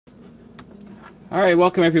All right,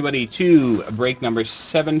 welcome everybody to break number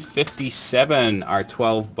 757, our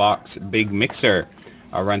 12-box big mixer.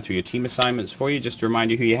 I'll run through your team assignments for you, just to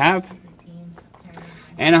remind you who you have.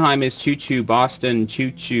 Anaheim is Choo Choo, Boston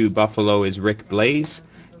Choo Choo, Buffalo is Rick Blaze,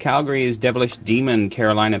 Calgary is Devilish Demon,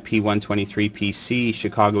 Carolina P123 PC,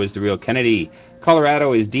 Chicago is The Real Kennedy,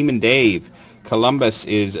 Colorado is Demon Dave, Columbus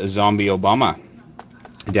is Zombie Obama,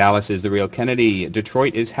 Dallas is The Real Kennedy,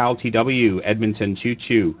 Detroit is Hal TW, Edmonton Choo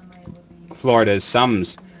Choo, Florida is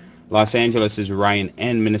Sums, Los Angeles is Ryan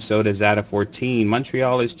N, Minnesota is Zata14,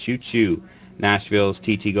 Montreal is Choo Choo, Nashville is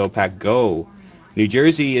TT Go Pack Go, New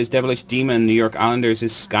Jersey is Devilish Demon, New York Islanders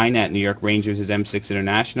is Skynet, New York Rangers is M6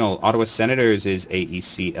 International, Ottawa Senators is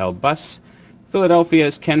AECL Bus, Philadelphia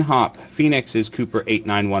is Ken Hop, Phoenix is Cooper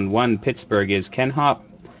 8911, Pittsburgh is Ken Hop,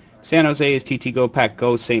 San Jose is TT Go Pack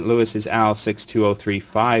Go, St. Louis is Al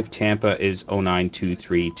 62035, Tampa is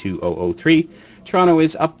 09232003, Toronto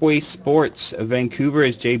is Upway Sports, Vancouver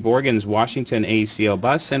is Jay Borgens, Washington ACL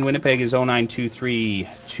Bus, and Winnipeg is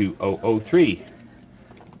 09232003.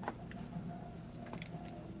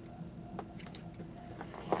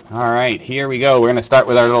 All right, here we go. We're going to start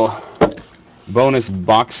with our little bonus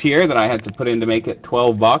box here that I had to put in to make it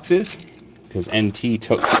 12 boxes because NT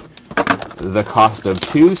took the cost of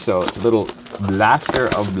 2, so it's a little blaster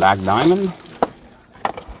of Black Diamond.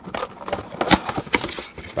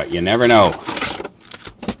 But you never know.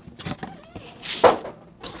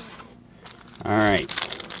 All right.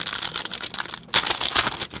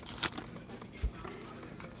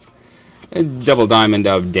 A double diamond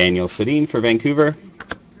of Daniel Sedin for Vancouver.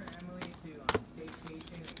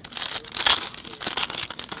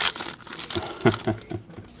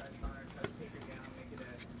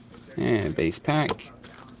 And base pack.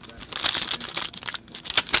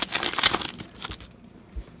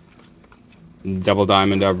 Double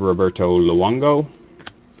diamond of Roberto Luongo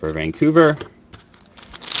for Vancouver.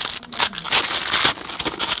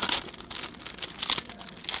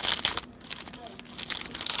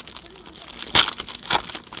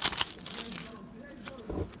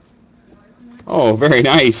 Oh, very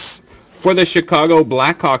nice. For the Chicago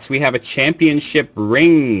Blackhawks, we have a championship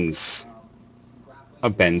rings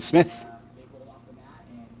of Ben Smith.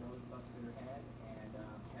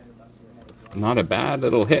 Not a bad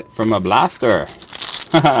little hit from a blaster.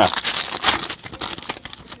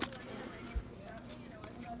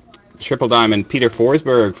 Triple diamond Peter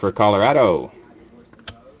Forsberg for Colorado.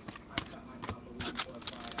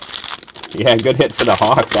 Yeah, good hit for the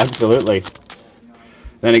Hawks, absolutely.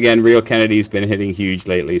 Then again, Real Kennedy's been hitting huge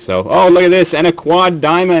lately. So, oh, look at this. And a quad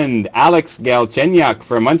diamond. Alex Galchenyuk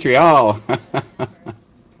for Montreal.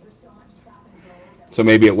 So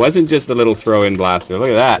maybe it wasn't just a little throw-in blaster. Look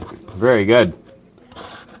at that. Very good.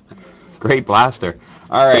 Great blaster.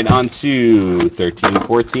 All right, on to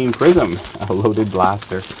 1314 Prism. A loaded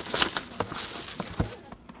blaster.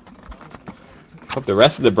 Hope the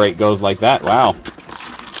rest of the break goes like that. Wow.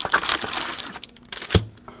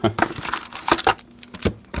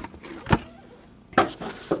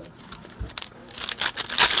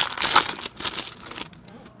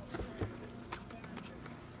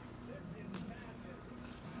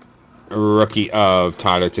 Rookie of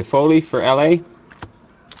Tyler Toffoli for LA.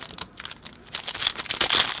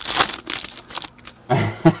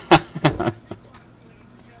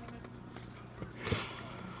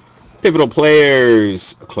 Pivotal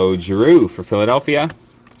players, Claude Giroux for Philadelphia.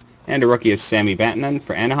 And a rookie of Sammy Vatanen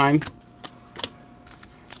for Anaheim.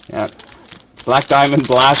 Yeah. Black Diamond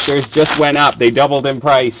blasters just went up. They doubled in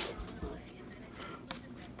price.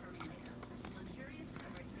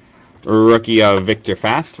 Rookie of Victor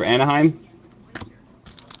Fast for Anaheim.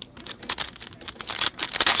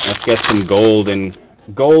 Let's get some gold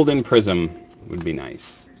and prism would be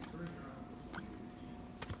nice.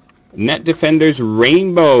 Net Defenders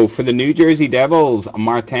Rainbow for the New Jersey Devils,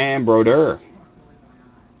 Martin Brodeur.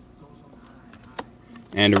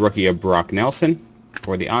 And a rookie of Brock Nelson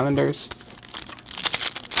for the Islanders.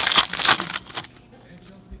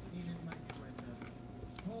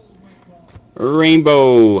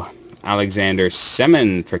 Rainbow Alexander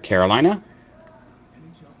Semin for Carolina.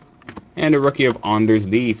 And a rookie of Anders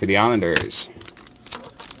Lee for the Islanders.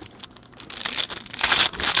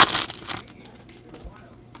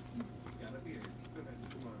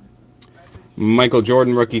 Michael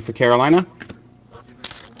Jordan, rookie for Carolina.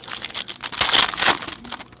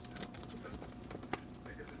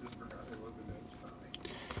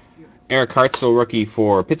 Eric Hartzell, rookie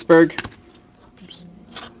for Pittsburgh.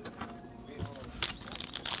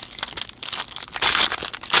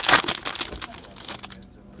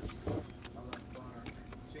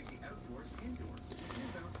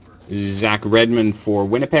 Zach Redmond for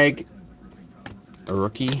Winnipeg. a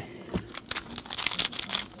rookie.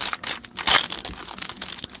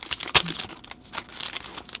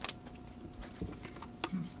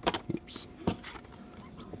 Oops.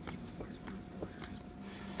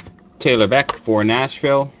 Taylor Beck for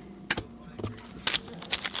Nashville.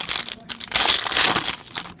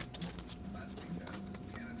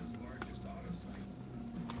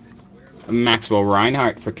 Maxwell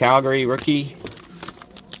Reinhart for Calgary, rookie.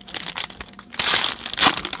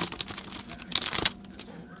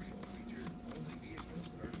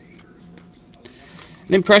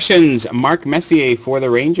 And impressions, Mark Messier for the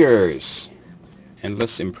Rangers.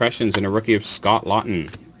 Endless impressions and a rookie of Scott Lawton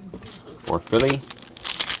for Philly.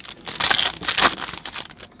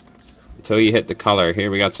 Until you hit the color. Here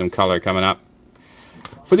we got some color coming up.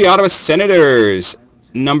 For the Ottawa Senators,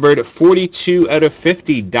 numbered 42 out of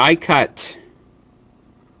 50, die cut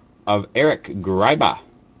of Eric Gryba.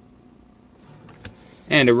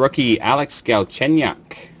 And a rookie, Alex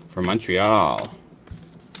Galchenyuk for Montreal.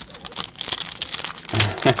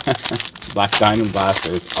 Black Diamond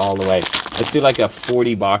Blasters all the way. Let's do like a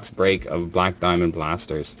 40-box break of Black Diamond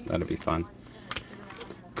Blasters. That'll be fun.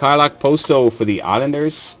 Kyle Okposo for the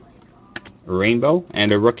Islanders. Rainbow.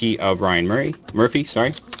 And a rookie of Ryan Murphy,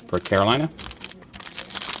 for Carolina.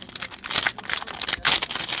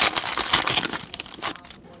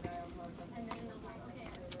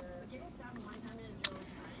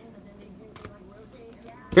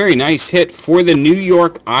 Very nice hit for the New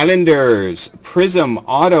York Islanders. Prism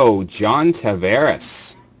Auto, John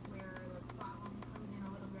Tavares.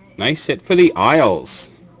 Nice hit for the Isles.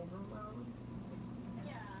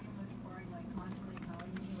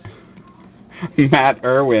 Matt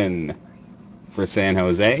Irwin for San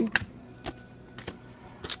Jose.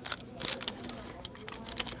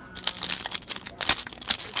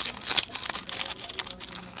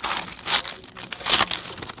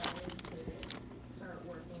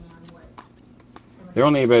 They're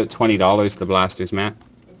only about $20, the blasters, Matt.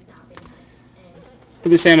 For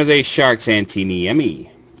the San Jose Sharks, Antiniemi.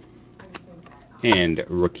 And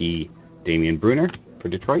rookie Damian Brunner for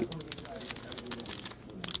Detroit.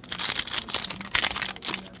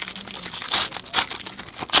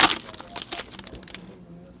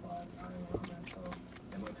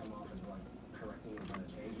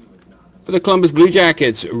 For the Columbus Blue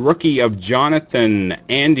Jackets, rookie of Jonathan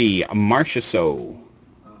Andy Marchessault.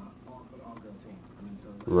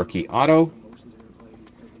 Rookie auto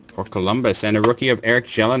for Columbus, and a rookie of Eric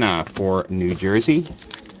Jelena for New Jersey.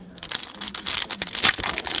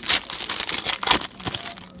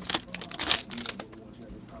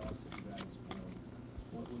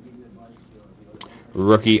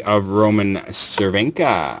 Rookie of Roman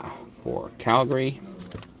Cervenka for Calgary.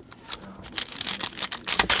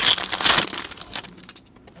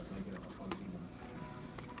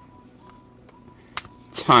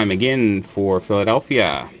 Time again for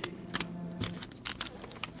Philadelphia.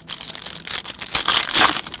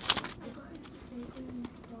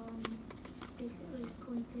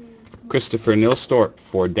 Christopher Nilstorp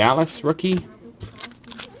for Dallas, rookie.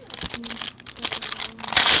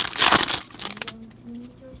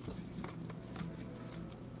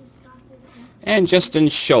 And Justin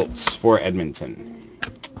Schultz for Edmonton.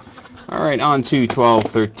 All right, on to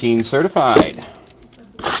 12-13 certified.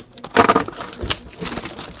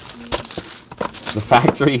 The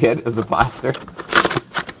factory hit of the blaster.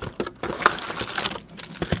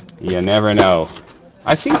 You never know.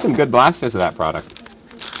 I've seen some good blasters of that product.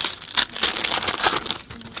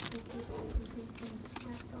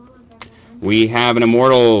 We have an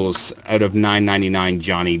Immortals out of 9.99,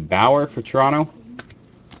 Johnny Bauer for Toronto.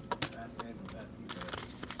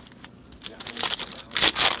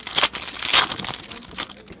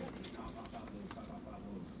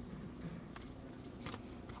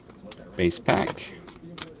 Base pack.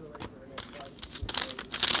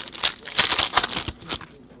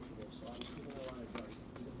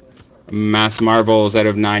 Mass Marvels out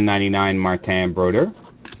of 9.99, Martin Brodeur.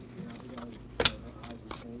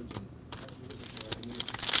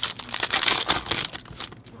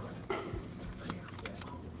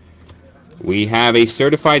 We have a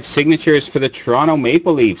certified signatures for the Toronto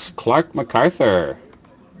Maple Leafs, Clark MacArthur.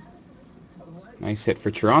 Nice hit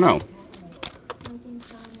for Toronto.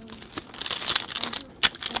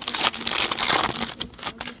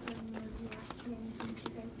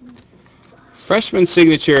 Freshman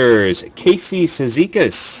signatures, Casey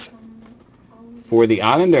Cizikas for the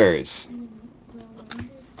Islanders.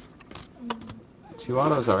 2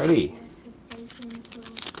 autos already.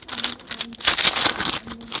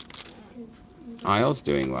 Isles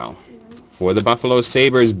doing well. For the Buffalo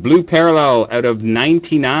Sabres, blue parallel out of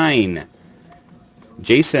 99,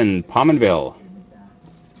 Jason Pominville.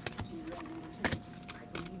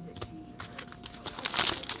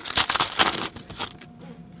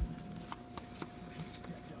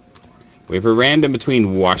 We have a random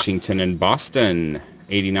between Washington and Boston.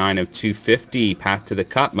 89 of 250. Path to the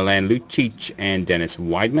Cup. Milan Lucic and Dennis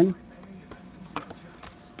Weidman.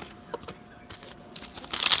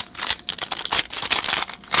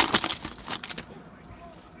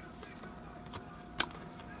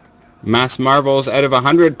 Mass Marvels out of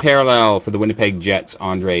 100 parallel for the Winnipeg Jets.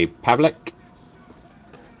 Andre Pavlik.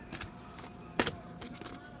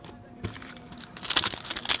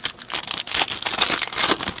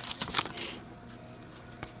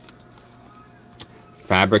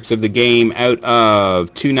 Fabrics of the Game out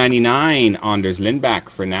of 299. Anders Lindback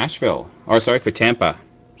for Nashville. Or sorry, for Tampa.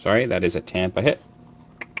 Sorry, that is a Tampa hit.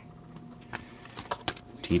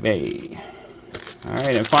 T-Bay.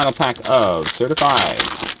 Alright, and final pack of Certified.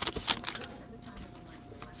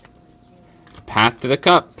 Path to the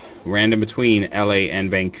Cup. Random between LA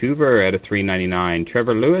and Vancouver out of 399.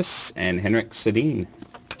 Trevor Lewis and Henrik Sedin.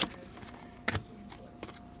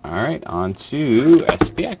 Alright, on to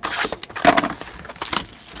SPX.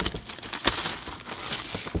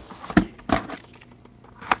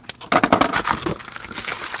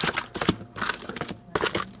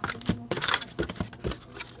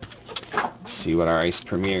 See what our Ice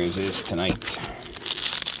Premiers is tonight.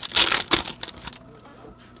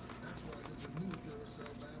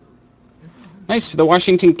 Nice for the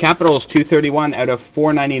Washington Capitals, 231 out of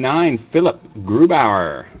 499. Philip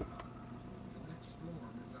Grubauer.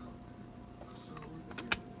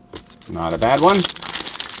 Not a bad one.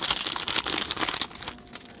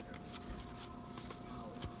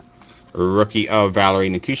 Rookie of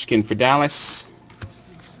Valerie Nichushkin for Dallas.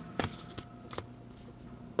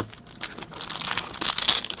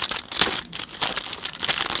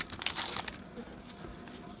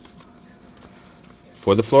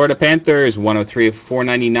 For the Florida Panthers, 103 of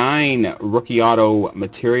 499, rookie auto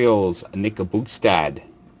materials, Nick Bukestad.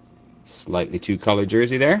 Slightly two-color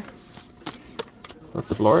jersey there for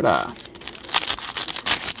Florida.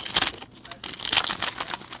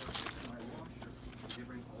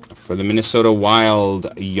 For the Minnesota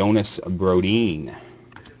Wild, Jonas Brodin,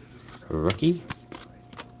 rookie.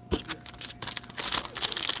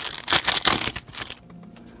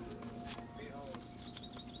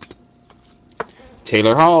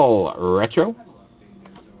 Taylor Hall, retro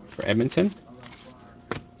for Edmonton.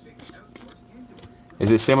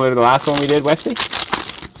 Is it similar to the last one we did, Wesley?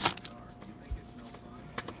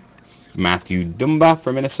 Matthew Dumba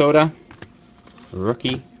for Minnesota,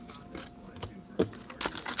 rookie.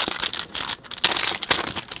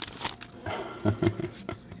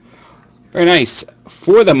 Very nice.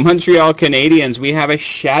 For the Montreal Canadiens, we have a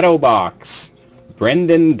shadow box.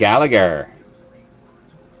 Brendan Gallagher.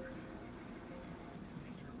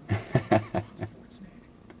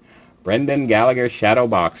 Brendan Gallagher shadow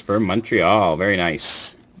box for Montreal. Very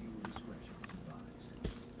nice.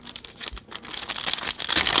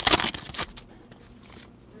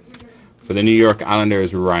 For the New York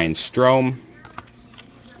Islanders, Ryan Strome.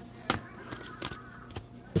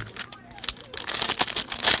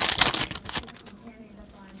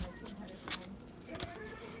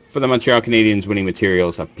 For the Montreal Canadiens, winning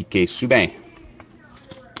materials of Piquet Souban.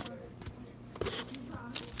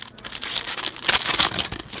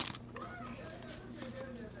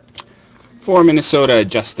 For Minnesota,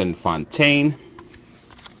 Justin Fontaine.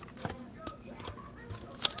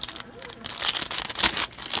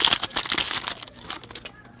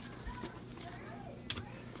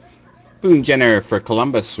 Boone Jenner for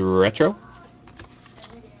Columbus, retro.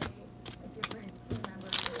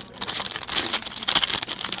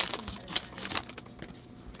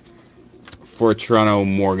 For Toronto,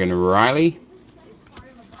 Morgan Riley.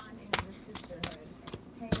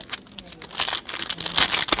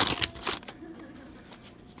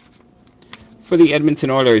 For the Edmonton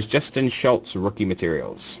Oilers, Justin Schultz, rookie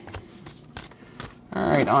materials. All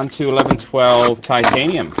right, on to 11-12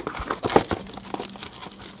 Titanium.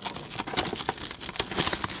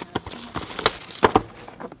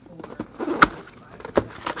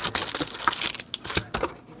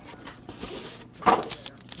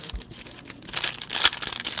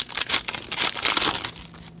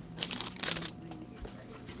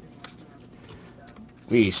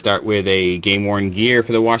 We start with a game-worn gear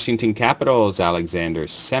for the Washington Capitals, Alexander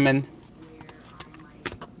Semin.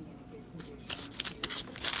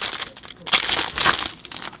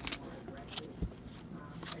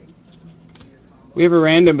 We have a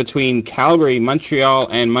random between Calgary, Montreal,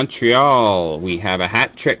 and Montreal. We have a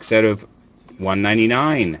hat tricks out of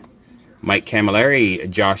 199. Mike Camilleri,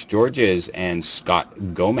 Josh Georges, and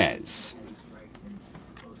Scott Gomez.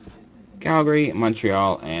 Calgary,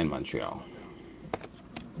 Montreal, and Montreal.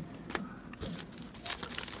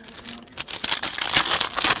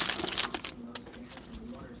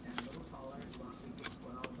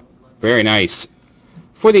 Very nice.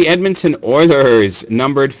 For the Edmonton Oilers,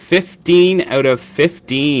 numbered 15 out of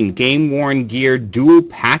 15, game-worn gear dual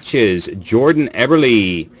patches, Jordan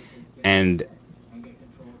Eberle and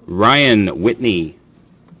Ryan Whitney.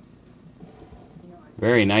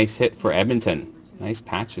 Very nice hit for Edmonton. Nice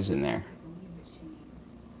patches in there.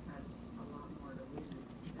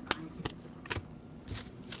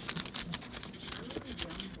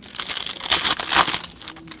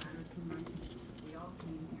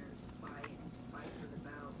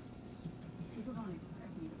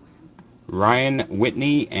 Ryan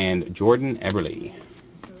Whitney and Jordan Eberle.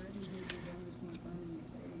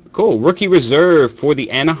 Cool. Rookie reserve for the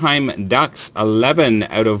Anaheim Ducks, 11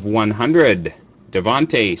 out of 100.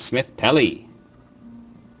 Devontae Smith-Pelly.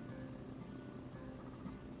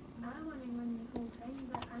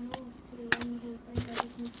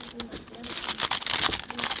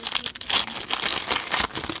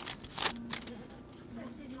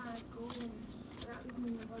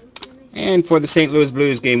 And for the St. Louis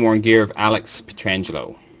Blues, game-worn gear of Alex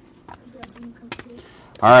Pietrangelo.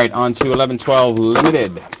 All right, on to 11-12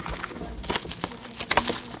 Limited.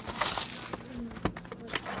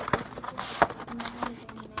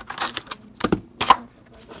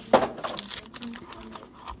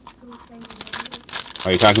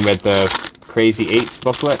 Are you talking about the Crazy Eights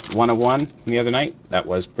booklet, 1 of 1 the other night? That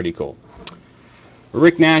was pretty cool.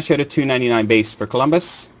 Rick Nash out of 299 base for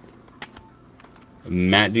Columbus.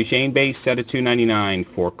 Matt Duchene base out of 299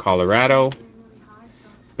 for Colorado.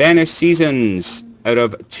 Banner Seasons out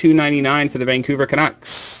of 299 for the Vancouver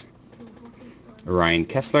Canucks. Ryan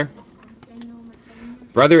Kessler.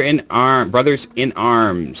 Brothers in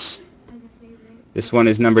Arms. This one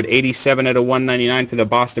is numbered 87 out of 199 for the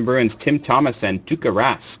Boston Bruins. Tim Thomas and Tuukka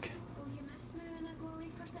Rask.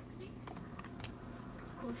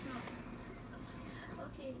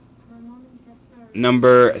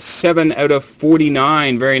 Number 7 out of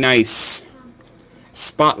 49. Very nice.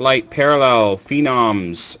 Spotlight Parallel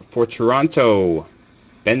Phenoms for Toronto.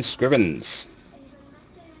 Ben Scrivens.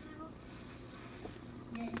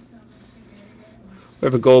 We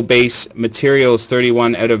have a gold base materials,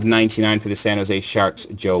 31 out of 99 for the San Jose Sharks,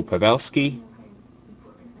 Joe Pavelski.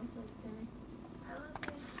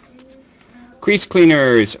 Crease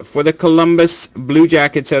cleaners for the Columbus Blue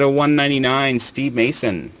Jackets out of 199, Steve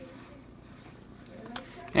Mason.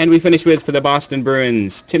 And we finish with, for the Boston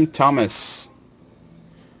Bruins, Tim Thomas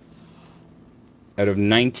out of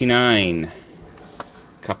 99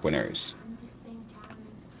 Cup winners.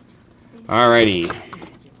 Alrighty,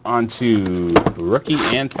 on to Rookie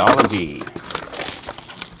Anthology.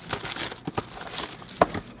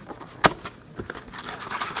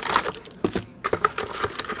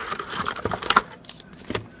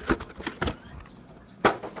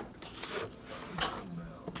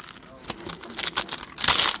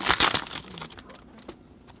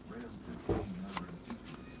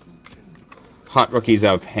 Hot rookies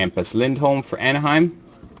of Hampus Lindholm for Anaheim.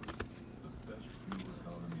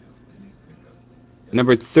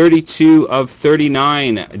 Number 32 of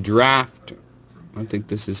 39, draft. I don't think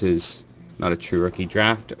this is his, not a true rookie.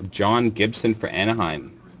 Draft of John Gibson for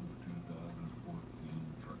Anaheim.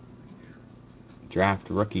 Draft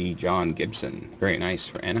rookie John Gibson. Very nice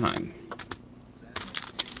for Anaheim.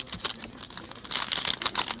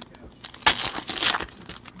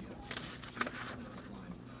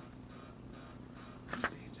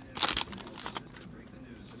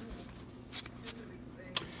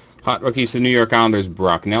 Hot rookies for the New York Islanders,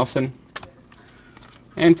 Brock Nelson.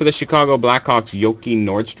 And for the Chicago Blackhawks, Yoki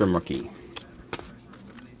Nordstrom rookie.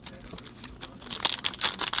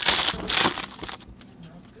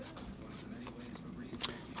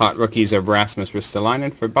 Hot rookies of Rasmus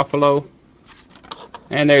Ristolainen for Buffalo.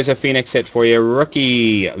 And there's a Phoenix hit for you,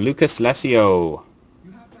 rookie Lucas Lesio.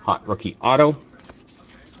 Hot rookie auto.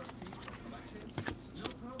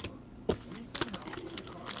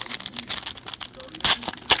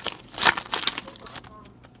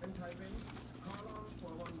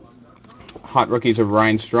 Hot rookies of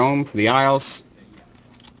Ryan Strome for the Isles.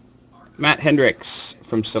 Matt Hendricks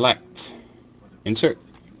from Select. Insert.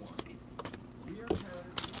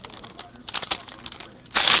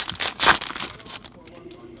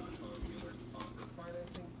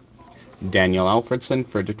 Daniel Alfredson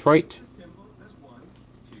for Detroit.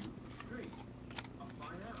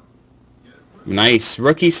 Nice.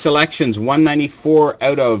 Rookie selections, 194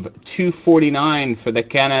 out of 249 for the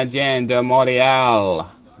Canadiens de Montréal.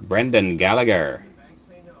 Brendan Gallagher.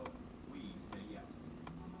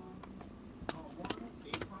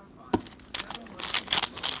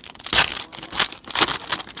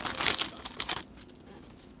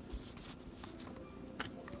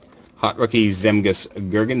 Hot rookie Zemgus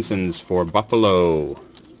Girgensons for Buffalo.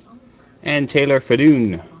 And Taylor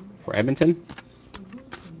Fadoon for Edmonton.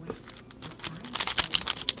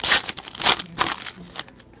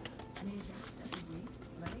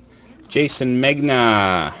 Jason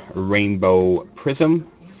Megna, Rainbow Prism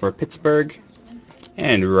for Pittsburgh.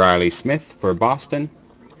 And Riley Smith for Boston.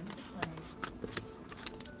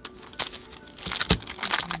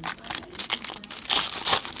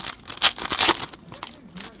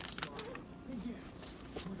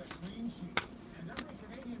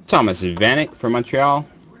 Thomas Vanek for Montreal.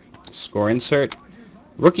 Score insert.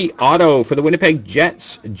 Rookie auto for the Winnipeg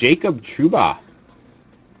Jets, Jacob Trouba.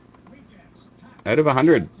 Out of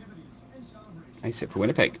 100. Nice hit for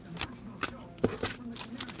Winnipeg.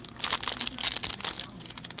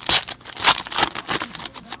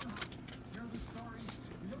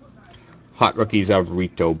 Hot rookies of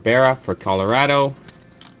Rito Berra for Colorado.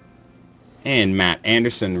 And Matt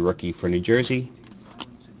Anderson, rookie for New Jersey.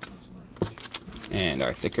 And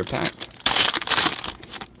our thicker pack.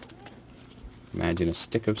 Imagine a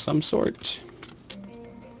stick of some sort.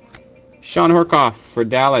 Sean Horkoff for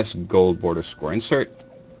Dallas, gold border score insert.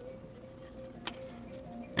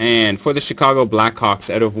 And for the Chicago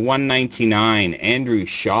Blackhawks, out of 199, Andrew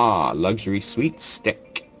Shaw, luxury suite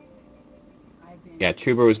stick. Yeah,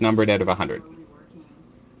 Trouba was numbered out of 100.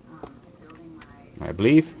 I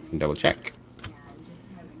believe. Double check.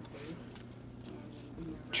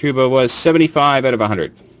 Trouba was 75 out of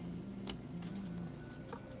 100.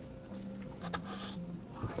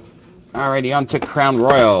 Alrighty, on to Crown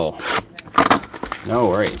Royal. No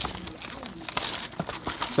worries.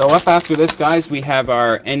 So up after this, guys, we have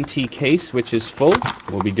our NT case, which is full.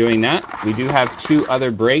 We'll be doing that. We do have 2 other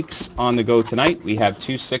breaks on the go tonight. We have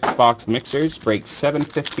 2 6-box mixers, breaks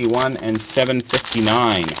 751 and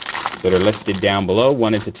 759, that are listed down below.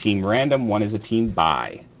 One is a team random, one is a team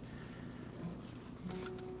buy.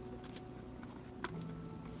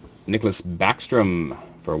 Nicholas Backstrom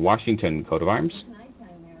for Washington, coat of arms.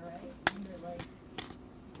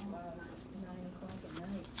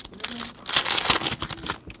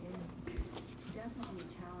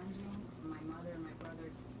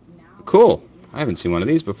 Cool. I haven't seen one of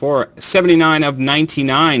these before. 79 of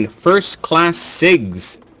 99. First class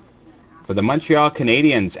SIGs for the Montreal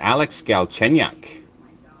Canadiens, Alex Galchenyuk.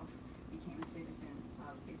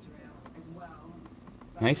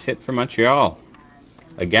 Nice hit for Montreal.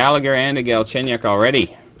 A Gallagher and a Galchenyuk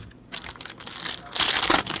already.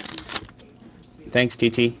 Thanks,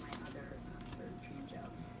 TT.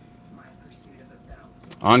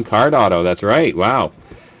 On card auto, that's right. Wow.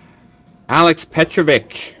 Alex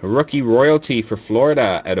Petrovic, rookie royalty for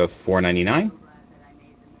Florida out of 499.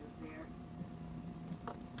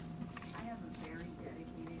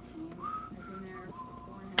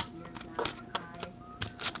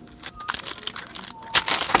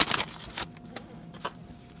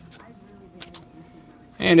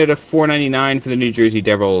 And at a 499 for the New Jersey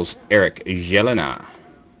Devils, Eric Jelena,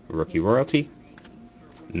 rookie royalty,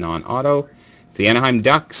 non-auto. For the Anaheim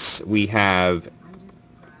Ducks, we have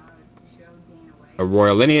a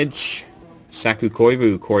Royal Lineage, Saku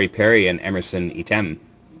Koivu, Corey Perry, and Emerson Item.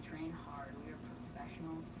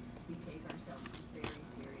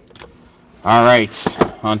 All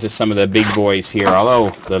right, on to some of the big boys here,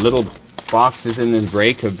 although the little boxes in this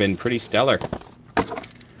break have been pretty stellar.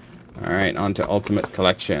 All right, on to Ultimate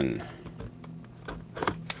Collection.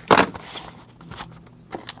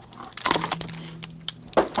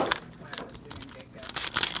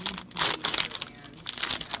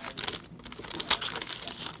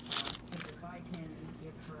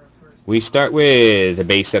 We start with a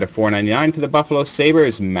base set of 499 for the Buffalo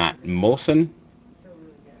Sabres, Matt Molson.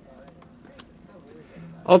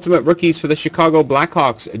 Ultimate Rookies for the Chicago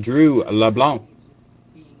Blackhawks, Drew LeBlanc.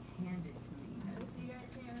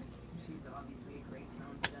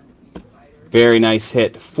 Very nice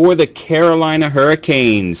hit for the Carolina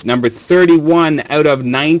Hurricanes, number 31 out of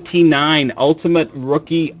 99, Ultimate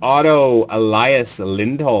Rookie Auto, Elias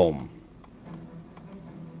Lindholm.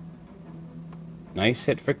 Nice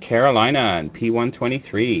hit for Carolina and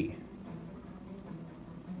P123.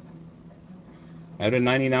 Out of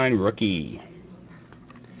 99 rookie.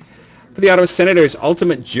 For the Ottawa Senators,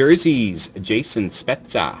 Ultimate Jerseys, Jason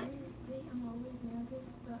Spezza.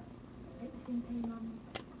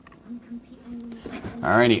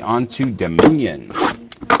 Alrighty, on to Dominion.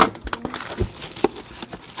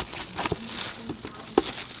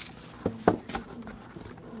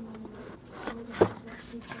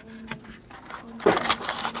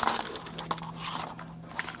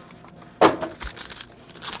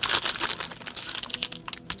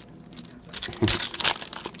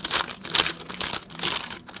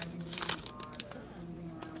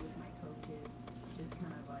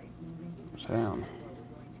 Upside down.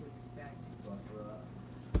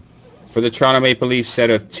 For the Toronto Maple Leafs set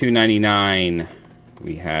of $2.99,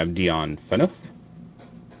 we have Dion Phaneuf.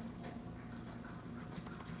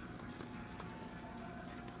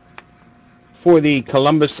 For the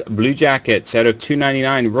Columbus Blue Jackets out of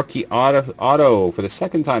 $2.99 rookie auto for the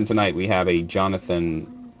second time tonight, we have a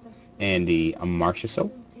Jonathan Andy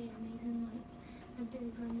Marchessault.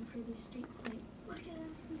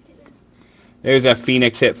 There's a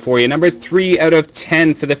Phoenix hit for you. Number 3 out of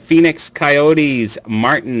 10 for the Phoenix Coyotes,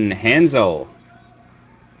 Martin Hanzal.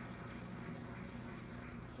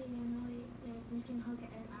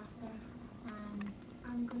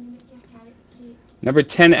 Number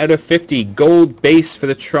 10 out of 50, gold base for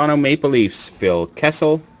the Toronto Maple Leafs, Phil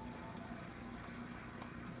Kessel.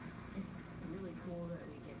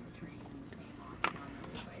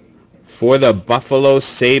 For the Buffalo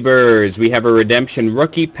Sabres, we have a redemption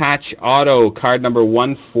rookie patch auto, card number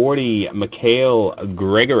 140, Mikhail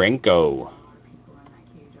Grigorenko.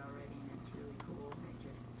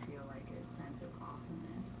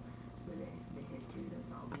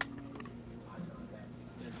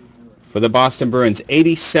 For the Boston Bruins,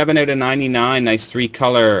 87 out of 99, nice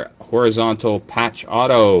 3-color horizontal patch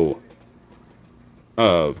auto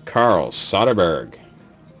of Carl Soderberg.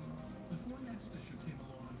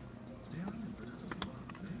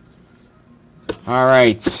 All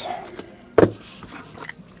right,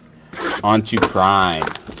 on to Prime.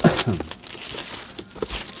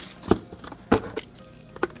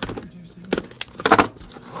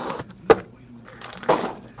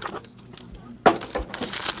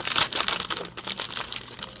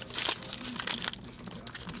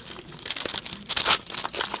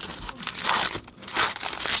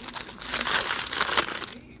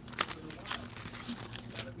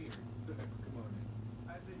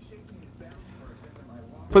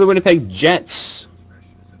 For the Winnipeg Jets,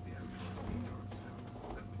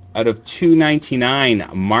 out of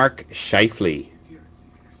 $2.99, Mark Scheifele.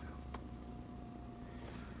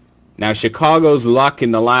 Now, Chicago's luck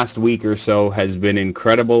in the last week or so has been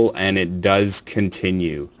incredible, and it does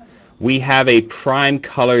continue. We have a Prime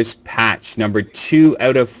Colors patch, number 2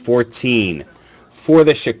 out of 14, for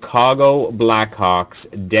the Chicago Blackhawks,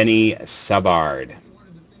 Denny Savard.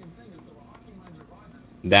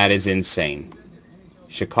 That is insane.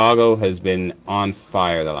 Chicago has been on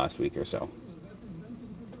fire the last week or so.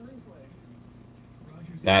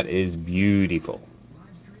 That is beautiful.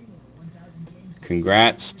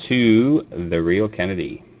 Congrats to the real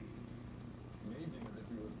Kennedy.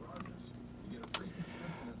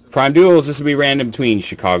 Prime Duels, this will be random between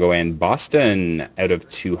Chicago and Boston. Out of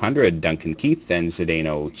 200, Duncan Keith and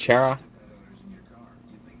Zdeno Chara.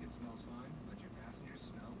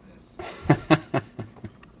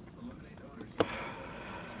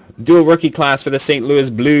 Dual rookie class for the St.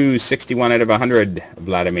 Louis Blues, 61 out of 100,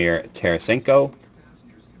 Vladimir Tarasenko.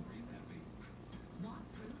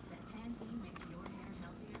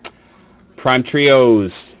 Prime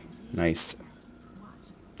Trios, nice.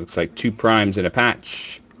 Looks like 2 primes and a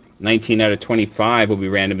patch. 19 out of 25 will be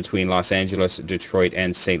random between Los Angeles, Detroit,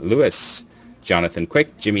 and St. Louis. Jonathan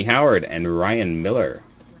Quick, Jimmy Howard, and Ryan Miller.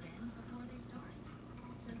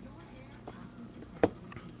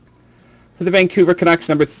 For the Vancouver Canucks,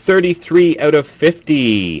 number 33 out of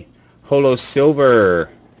 50, Holo Silver,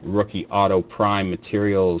 rookie auto prime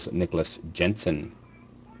materials, Nicholas Jensen.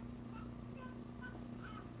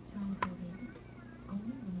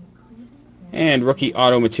 And rookie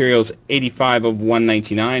auto materials, 85 of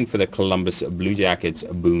 199 for the Columbus Blue Jackets,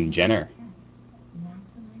 Boone Jenner.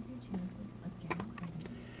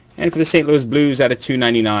 And for the St. Louis Blues, out of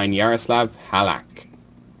 299, Yaroslav Halak.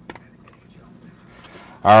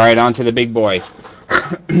 All right, on to the big boy.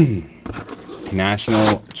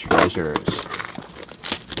 National Treasures.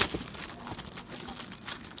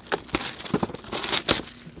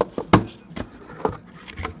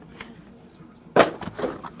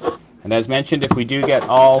 And as mentioned, if we do get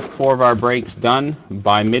all 4 of our breaks done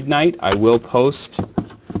by midnight, I will post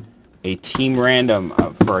a team random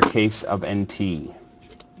for a case of NT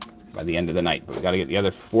by the end of the night. But we've got to get the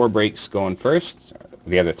other 4 breaks going first,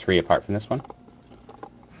 the other 3 apart from this one.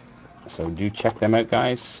 So do check them out,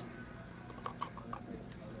 guys.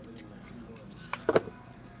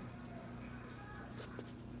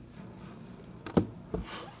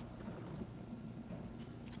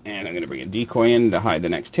 And I'm going to bring a decoy in to hide the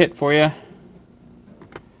next hit for you.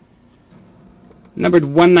 Numbered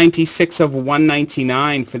 196 of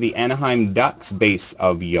 199 for the Anaheim Ducks, base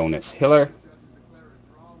of Jonas Hiller.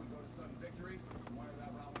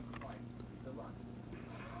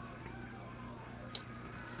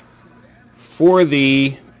 For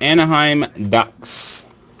the Anaheim Ducks,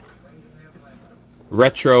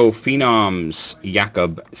 Retro Phenoms,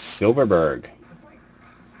 Jakob Silverberg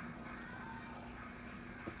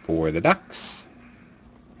for the Ducks.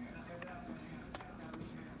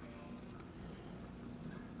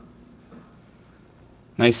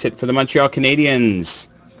 Nice hit for the Montreal Canadiens.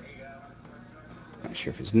 Not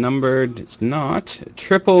sure if it's numbered. It's not.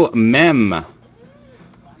 Triple Mem,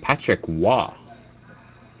 Patrick Waugh.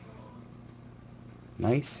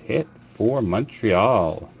 Nice hit for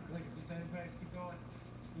Montreal.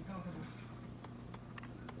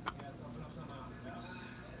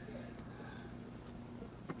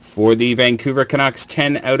 For the Vancouver Canucks,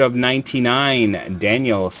 10 out of 99,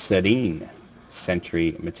 Daniel Sedin,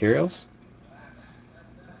 Century Materials.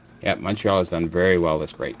 Yep, Montreal has done very well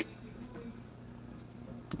this break.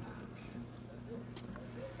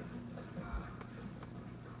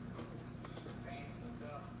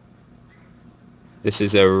 This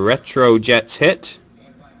is a Retro Jets hit.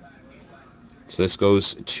 So this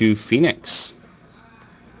goes to Phoenix.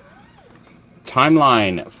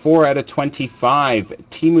 Timeline, 4 out of 25,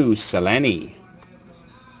 Teemu Selanne.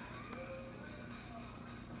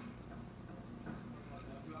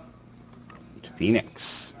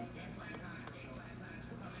 Phoenix.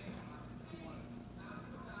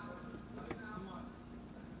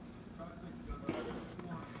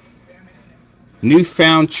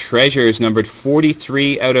 Newfound Treasures, numbered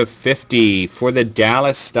 43 out of 50 for the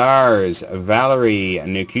Dallas Stars, Valerie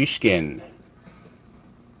Nikushkin.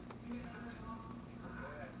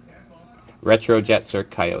 Retro Jets or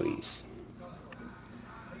Coyotes.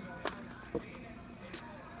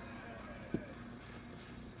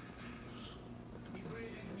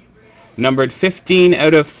 Numbered 15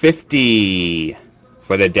 out of 50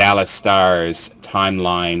 for the Dallas Stars,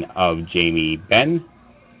 Timeline of Jamie Benn.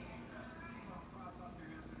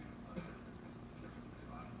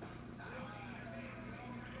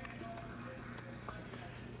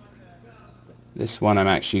 This one I'm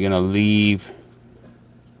actually going to leave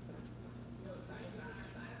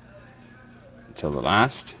until the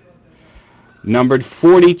last. Numbered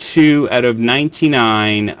 42 out of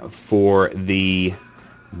 99 for the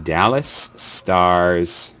Dallas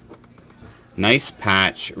Stars. Nice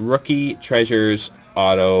patch. Rookie Treasures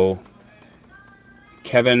Auto,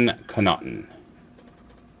 Kevin Connaughton.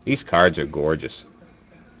 These cards are gorgeous.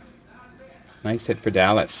 Nice hit for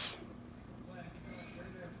Dallas.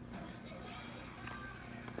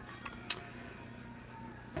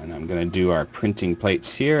 And I'm going to do our printing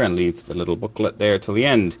plates here and leave the little booklet there till the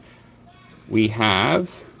end. We have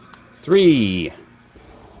 3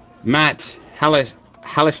 Matt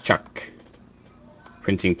Halischuk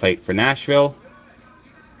printing plate for Nashville.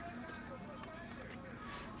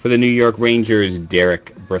 For the New York Rangers,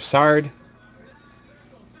 Derek Brassard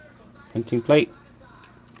printing plate.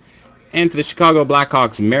 And for the Chicago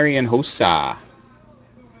Blackhawks, Marian Hossa.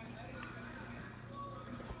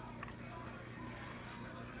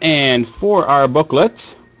 And for our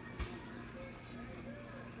booklet,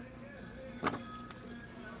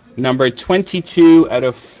 number 22 out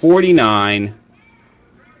of 49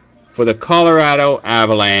 for the Colorado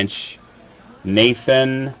Avalanche,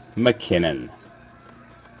 Nathan McKinnon.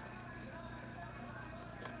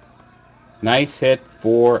 Nice hit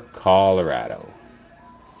for Colorado.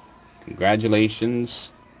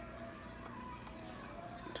 Congratulations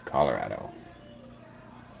to Colorado.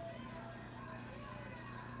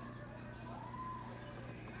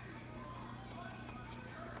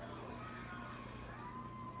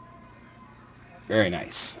 Very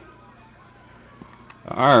nice.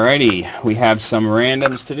 Alrighty, we have some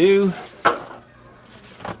randoms to do.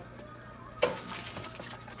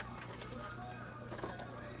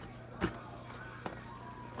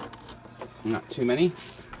 Not too many.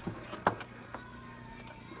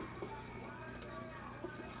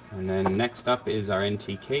 And then next up is our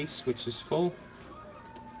NT case, which is full.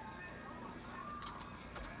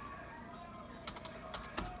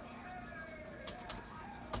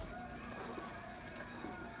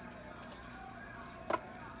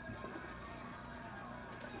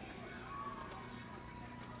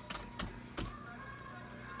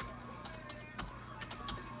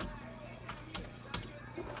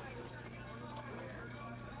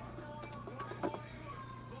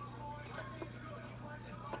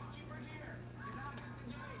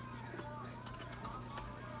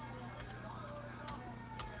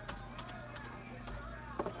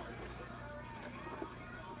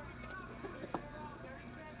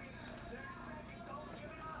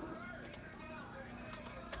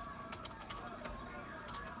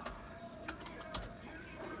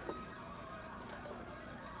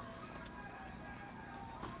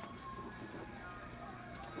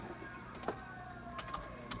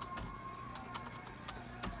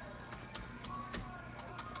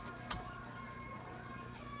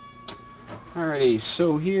 Alrighty,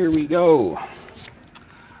 so here we go.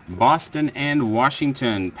 Boston and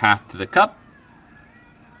Washington, path to the cup.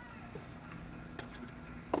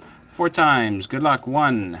 4 times. Good luck.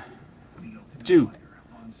 1, 2,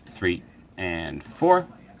 3, and 4.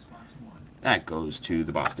 That goes to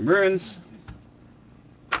the Boston Bruins.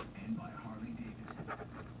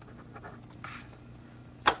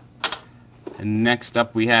 And next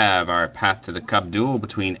up we have our path to the cup duel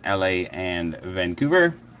between LA and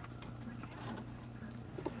Vancouver.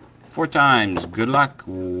 4 times. Good luck.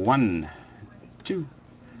 1, 2,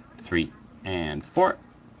 3, and 4.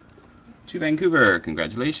 To Vancouver.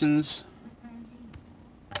 Congratulations.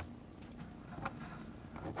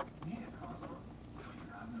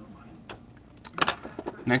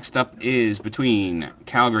 Next up is between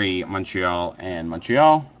Calgary, Montreal, and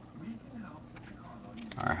Montreal.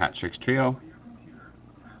 Our hat tricks trio.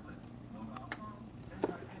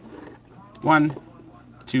 1,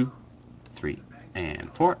 2, 3, and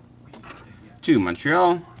 4. To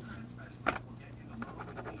Montreal.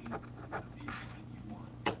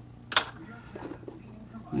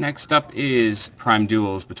 Next up is prime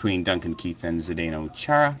duels between Duncan Keith and Zdeno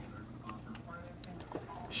Chara.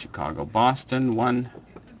 Chicago, Boston. 1,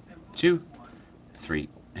 2, 3,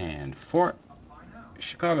 and 4.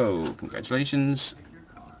 Chicago, congratulations.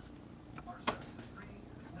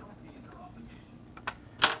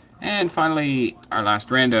 And finally, our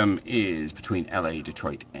last random is between LA,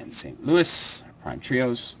 Detroit, and St. Louis. Prime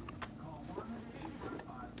trios.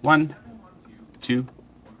 1, 2,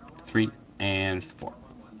 3, and 4.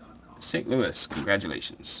 St. Louis,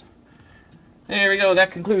 congratulations. There we go. That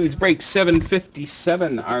concludes break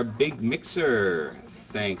 757, our big mixer.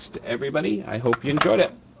 Thanks to everybody. I hope you enjoyed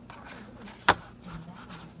it.